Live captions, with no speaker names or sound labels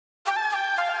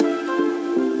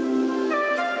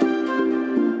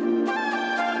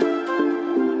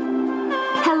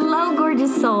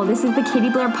gorgeous soul. This is the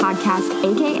Katie Blair Podcast,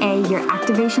 aka your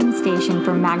activation station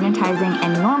for magnetizing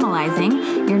and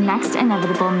normalizing your next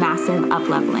inevitable massive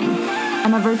up-leveling.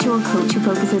 I'm a virtual coach who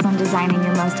focuses on designing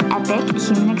your most epic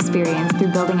human experience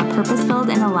through building a purpose-filled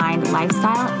and aligned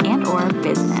lifestyle and or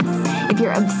business. If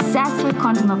you're obsessed with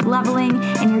quantum up-leveling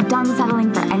and you're done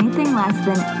settling for anything less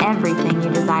than everything you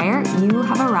desire, you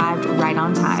have arrived right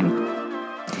on time.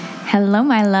 Hello,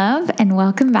 my love, and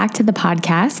welcome back to the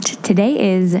podcast.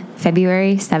 Today is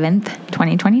February 7th,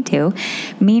 2022,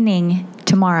 meaning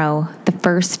tomorrow, the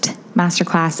first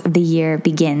masterclass of the year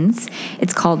begins.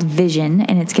 It's called Vision,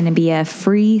 and it's going to be a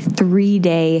free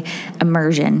 3-day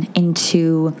immersion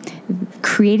into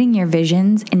creating your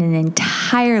visions in an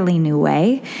entirely new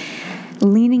way,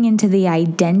 leaning into the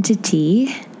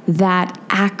identity that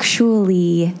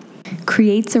actually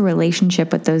creates a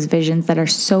relationship with those visions that are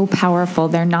so powerful.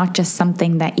 They're not just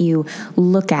something that you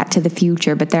look at to the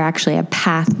future, but they're actually a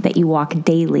path that you walk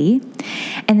daily.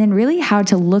 And then really how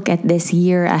to look at this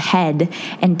year ahead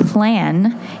and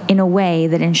plan in a way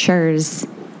that ensures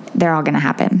they're all going to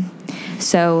happen.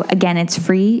 So again, it's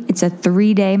free. It's a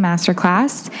 3-day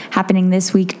masterclass happening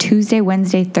this week, Tuesday,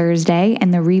 Wednesday, Thursday,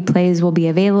 and the replays will be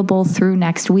available through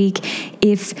next week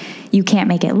if you can't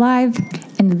make it live.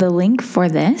 And the link for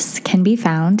this can be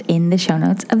found in the show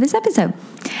notes of this episode.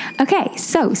 Okay,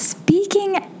 so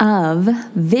speaking of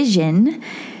vision,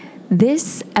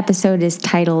 this episode is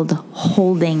titled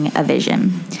Holding a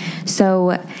Vision.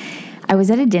 So I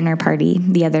was at a dinner party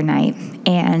the other night,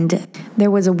 and there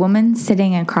was a woman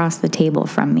sitting across the table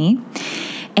from me,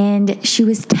 and she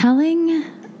was telling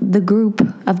the group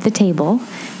of the table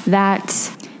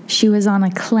that she was on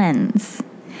a cleanse.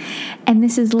 And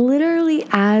this is literally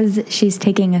as she's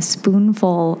taking a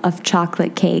spoonful of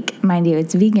chocolate cake. Mind you,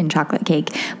 it's vegan chocolate cake,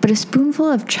 but a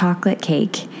spoonful of chocolate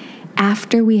cake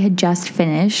after we had just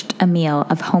finished a meal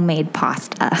of homemade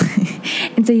pasta.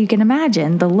 And so you can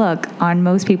imagine the look on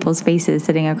most people's faces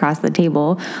sitting across the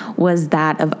table was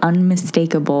that of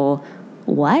unmistakable,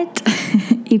 what?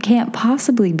 You can't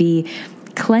possibly be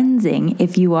cleansing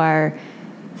if you are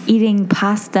eating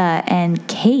pasta and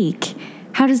cake.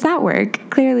 How does that work?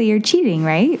 Clearly you're cheating,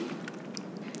 right?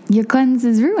 Your cleanse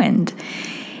is ruined.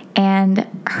 And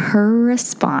her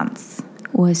response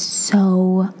was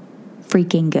so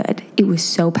freaking good. It was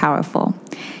so powerful.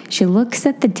 She looks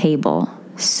at the table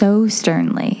so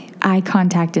sternly, eye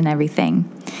contact and everything.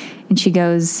 And she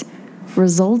goes,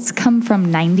 results come from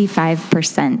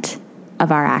 95%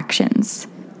 of our actions,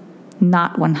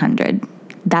 not 100.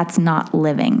 That's not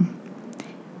living.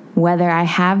 Whether I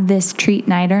have this treat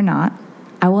night or not,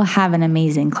 I will have an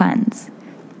amazing cleanse.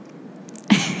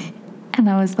 And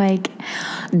I was like,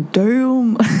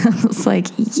 damn. I was like,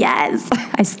 yes.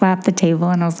 I slapped the table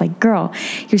and I was like, girl,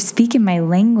 you're speaking my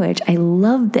language. I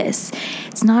love this.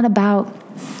 It's not about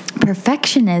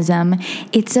perfectionism.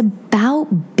 It's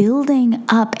about building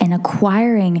up and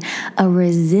acquiring a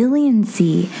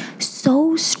resiliency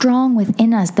so strong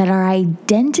within us that our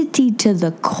identity to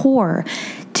the core,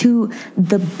 to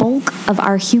the bulk of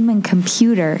our human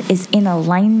computer, is in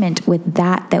alignment with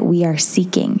that we are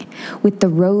seeking, with the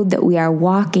road that we are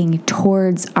walking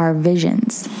towards our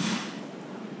visions.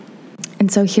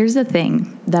 And so here's the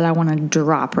thing that I want to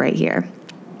drop right here.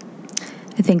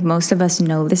 I think most of us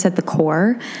know this at the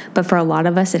core, but for a lot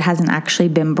of us, it hasn't actually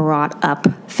been brought up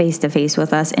face to face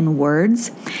with us in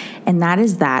words. And that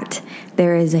is that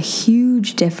there is a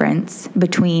huge difference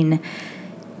between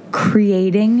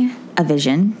creating a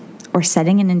vision or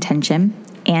setting an intention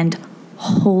and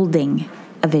holding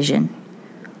a vision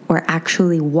or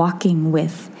actually walking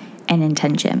with an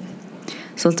intention.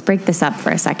 So let's break this up for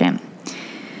a second.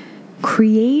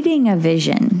 Creating a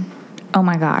vision, oh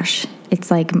my gosh, it's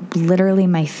like literally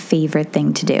my favorite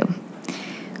thing to do.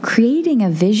 Creating a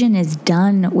vision is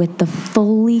done with the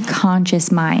fully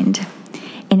conscious mind.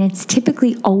 And it's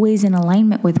typically always in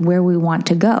alignment with where we want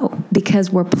to go because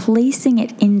we're placing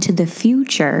it into the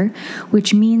future,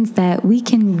 which means that we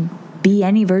can be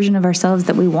any version of ourselves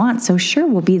that we want. So sure,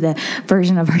 we'll be the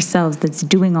version of ourselves that's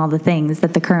doing all the things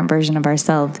that the current version of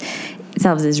ourselves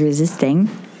is resisting.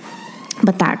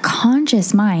 But that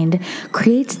conscious mind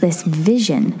creates this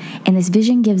vision, and this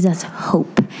vision gives us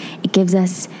hope. It gives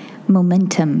us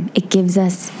momentum. It gives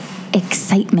us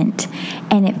excitement,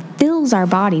 and it fills our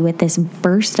body with this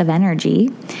burst of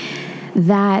energy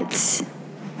that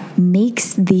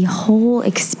makes the whole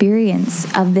experience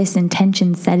of this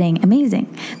intention setting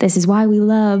amazing. This is why we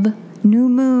love new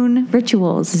moon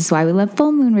rituals. This is why we love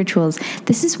full moon rituals.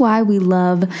 This is why we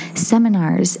love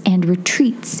seminars and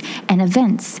retreats and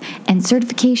events and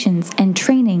certifications and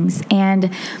trainings and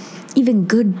even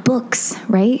good books,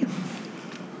 right?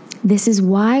 This is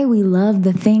why we love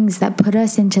the things that put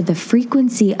us into the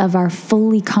frequency of our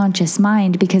fully conscious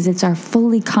mind, because it's our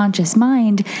fully conscious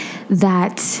mind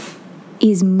that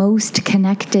is most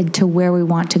connected to where we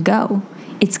want to go.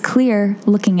 It's clear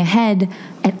looking ahead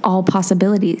at all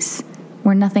possibilities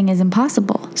where nothing is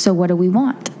impossible. So what do we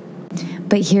want?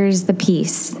 But here's the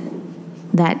piece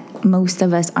that most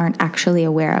of us aren't actually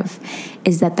aware of,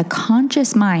 is that the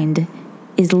conscious mind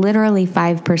is literally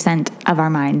 5% of our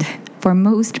mind. For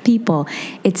most people,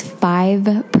 it's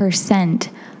 5%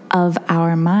 of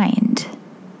our mind.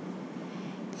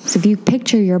 So if you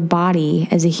picture your body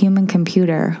as a human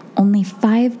computer, only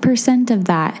 5% of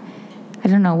that, I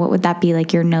don't know, what would that be,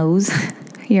 like your nose,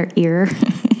 your ear,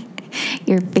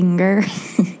 your finger,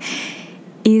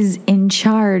 is in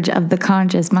charge of the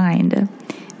conscious mind.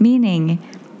 Meaning,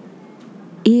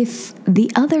 if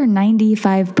the other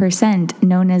 95%,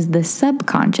 known as the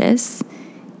subconscious,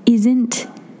 isn't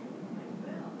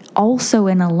also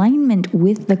in alignment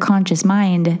with the conscious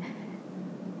mind,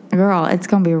 girl, it's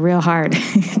going to be real hard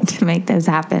to make this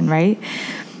happen, right?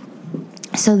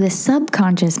 So the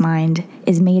subconscious mind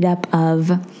is made up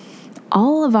of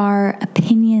all of our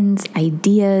opinions,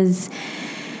 ideas,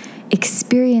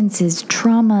 experiences,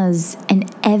 traumas, and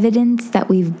evidence that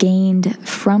we've gained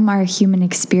from our human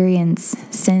experience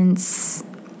since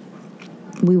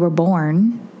we were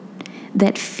born,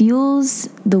 that fuels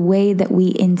the way that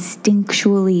we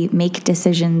instinctually make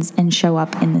decisions and show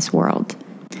up in this world.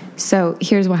 So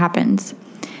here's what happens.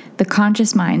 The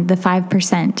conscious mind, the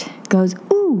 5%, goes,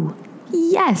 ooh,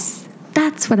 yes,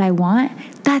 that's what I want.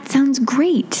 That sounds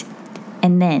great.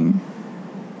 And then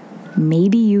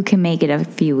maybe you can make it a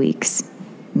few weeks.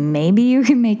 Maybe you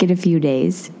can make it a few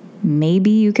days.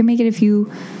 Maybe you can make it a few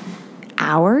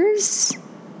hours.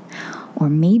 Or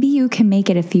maybe you can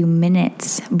make it a few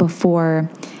minutes before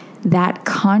that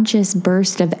conscious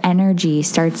burst of energy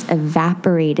starts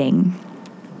evaporating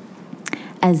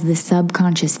as the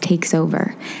subconscious takes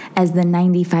over, as the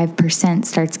 95%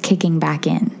 starts kicking back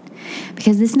in.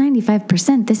 Because this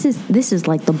 95%, this is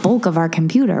like the bulk of our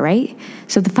computer, right?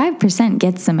 So the 5%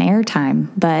 gets some airtime,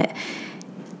 but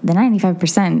the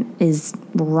 95% is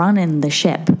running the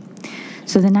ship.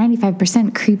 So the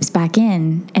 95% creeps back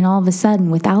in, and all of a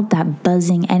sudden, without that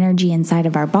buzzing energy inside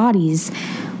of our bodies,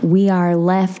 we are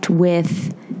left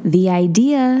with the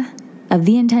idea of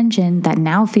the intention that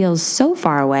now feels so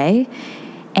far away,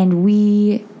 and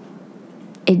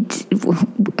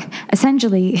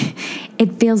essentially,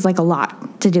 it feels like a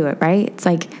lot to do it, right? It's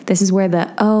like, this is where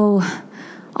I'll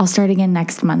start again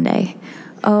next Monday.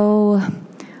 I'll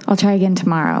try again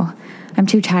tomorrow. I'm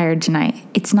too tired tonight.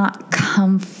 It's not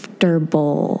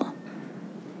comfortable.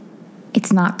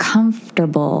 It's not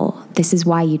comfortable. This is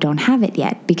why you don't have it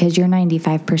yet, because your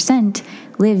 95%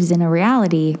 lives in a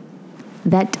reality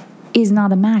that is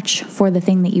not a match for the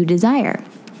thing that you desire.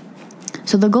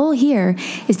 So the goal here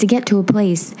is to get to a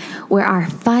place where our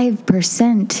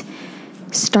 5%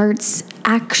 starts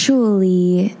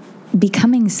actually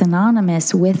becoming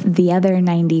synonymous with the other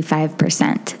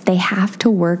 95%. They have to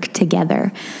work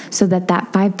together so that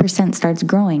 5% starts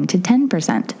growing to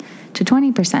 10%, to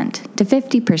 20%, to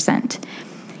 50%.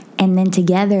 And then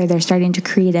together they're starting to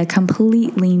create a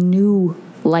completely new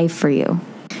life for you.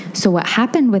 So what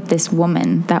happened with this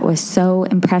woman that was so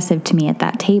impressive to me at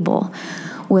that table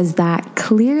was that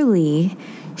clearly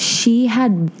she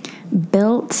had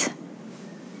built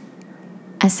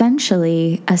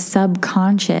essentially a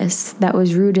subconscious that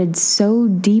was rooted so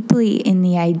deeply in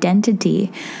the identity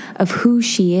of who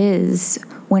she is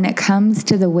when it comes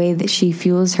to the way that she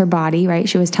fuels her body, right?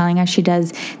 She was telling us she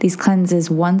does these cleanses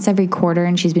once every quarter,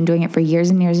 and she's been doing it for years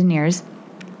and years and years.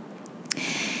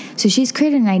 So she's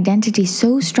created an identity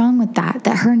so strong with that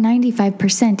her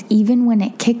 95%, even when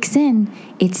it kicks in,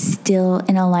 it's still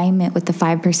in alignment with the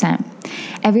 5%.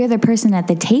 Every other person at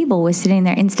the table was sitting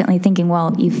there instantly thinking,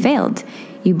 well, you failed.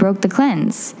 You broke the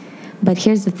cleanse. But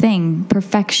here's the thing,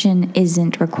 perfection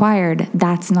isn't required.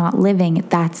 That's not living.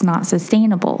 That's not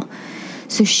sustainable.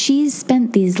 So she's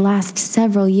spent these last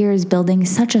several years building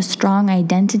such a strong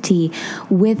identity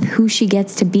with who she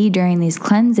gets to be during these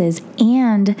cleanses,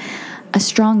 and a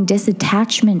strong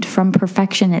disattachment from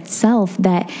perfection itself,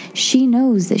 that she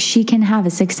knows that she can have a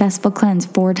successful cleanse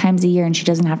 4 times a year and she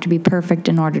doesn't have to be perfect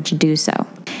in order to do so.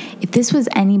 If this was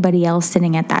anybody else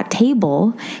sitting at that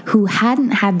table who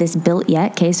hadn't had this built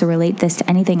yet, okay, so relate this to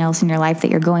anything else in your life that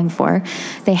you're going for,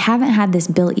 they haven't had this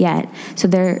built yet. So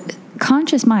their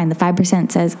conscious mind, the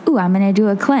 5%, says, ooh, I'm going to do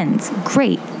a cleanse.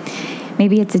 Great.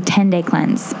 Maybe it's a 10-day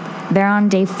cleanse. They're on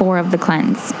day 4 of the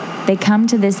cleanse. They come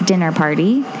to this dinner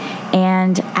party,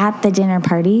 and at the dinner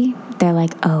party, they're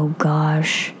like, oh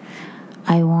gosh,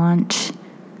 I want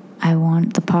I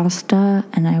want the pasta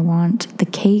and I want the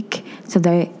cake. So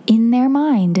they're in their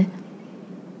mind,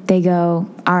 they go,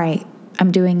 all right,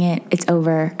 I'm doing it. It's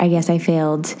over. I guess I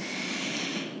failed.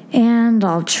 And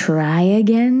I'll try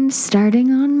again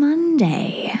starting on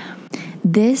Monday.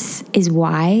 This is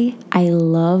why I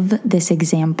love this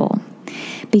example,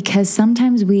 because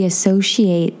sometimes we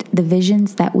associate the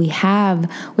visions that we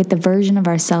have with the version of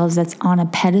ourselves that's on a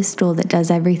pedestal that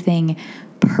does everything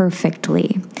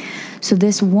perfectly. So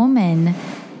this woman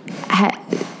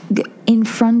in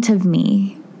front of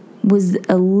me was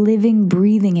a living,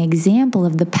 breathing example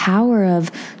of the power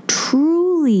of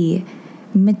truly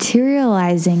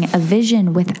materializing a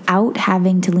vision without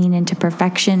having to lean into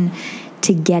perfection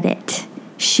to get it.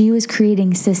 She was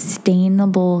creating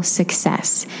sustainable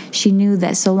success. She knew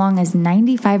that so long as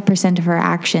 95% of her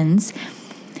actions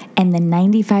and the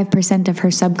 95% of her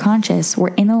subconscious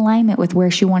were in alignment with where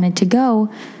she wanted to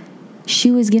go, she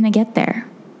was going to get there.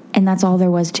 And that's all there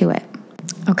was to it.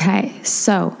 Okay,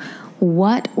 so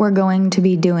what we're going to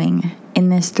be doing in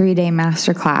this 3-day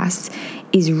masterclass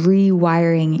is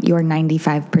rewiring your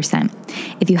 95%.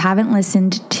 If you haven't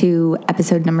listened to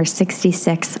episode number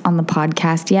 66 on the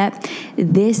podcast yet,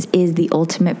 this is the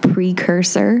ultimate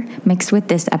precursor mixed with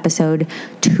this episode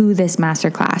to this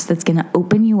masterclass that's going to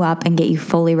open you up and get you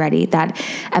fully ready. That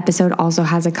episode also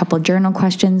has a couple journal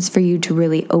questions for you to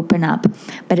really open up.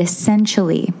 But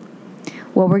essentially,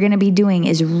 what we're going to be doing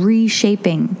is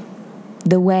reshaping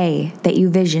the way that you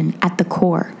vision at the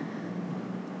core,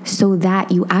 so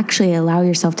that you actually allow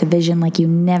yourself to vision like you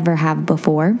never have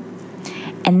before.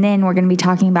 And then we're going to be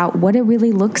talking about what it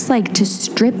really looks like to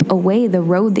strip away the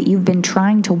road that you've been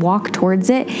trying to walk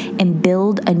towards it and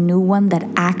build a new one that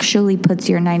actually puts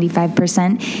your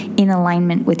 95% in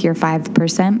alignment with your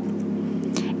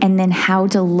 5%. And then how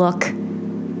to look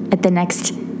at the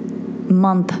next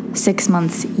month, 6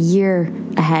 months, year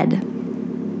ahead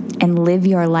and live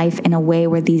your life in a way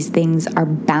where these things are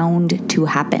bound to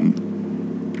happen.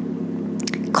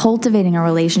 Cultivating a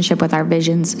relationship with our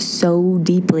visions so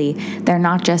deeply, they're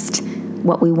not just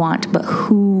what we want, but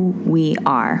who we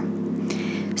are.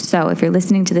 So if you're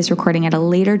listening to this recording at a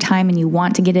later time and you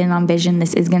want to get in on vision,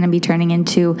 this is going to be turning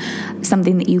into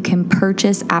something that you can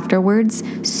purchase afterwards.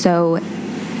 So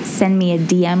send me a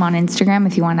DM on Instagram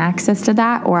if you want access to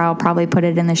that, or I'll probably put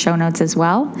it in the show notes as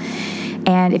well.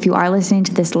 And if you are listening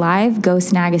to this live, go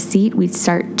snag a seat. We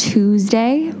start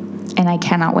Tuesday, and I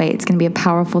cannot wait. It's going to be a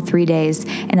powerful 3 days.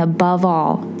 And above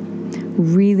all,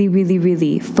 really, really,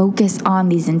 really focus on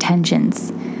these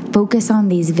intentions. Focus on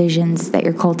these visions that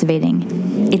you're cultivating.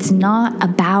 It's not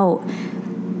about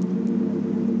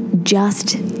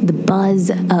just the buzz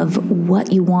of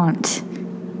what you want,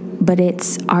 but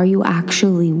it's, are you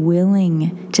actually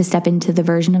willing to step into the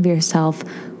version of yourself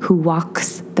who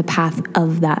walks the path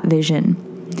of that vision?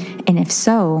 And if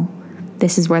so,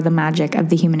 this is where the magic of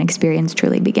the human experience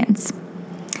truly begins.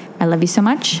 I love you so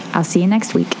much. I'll see you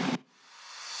next week.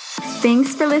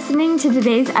 Thanks for listening to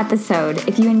today's episode.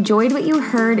 If you enjoyed what you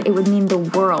heard, it would mean the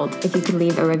world if you could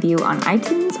leave a review on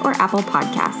iTunes or Apple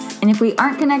Podcasts. And if we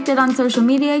aren't connected on social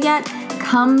media yet,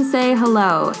 come say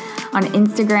hello on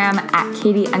Instagram at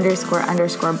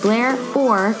Katie__Blair,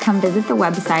 or come visit the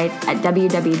website at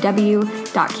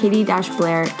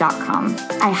www.katie-blair.com.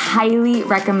 I highly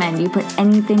recommend you put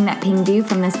anything that pinged you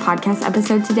from this podcast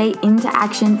episode today into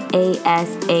action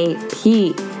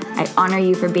ASAP. I honor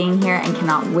you for being here and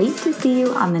cannot wait to see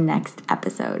you on the next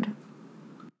episode.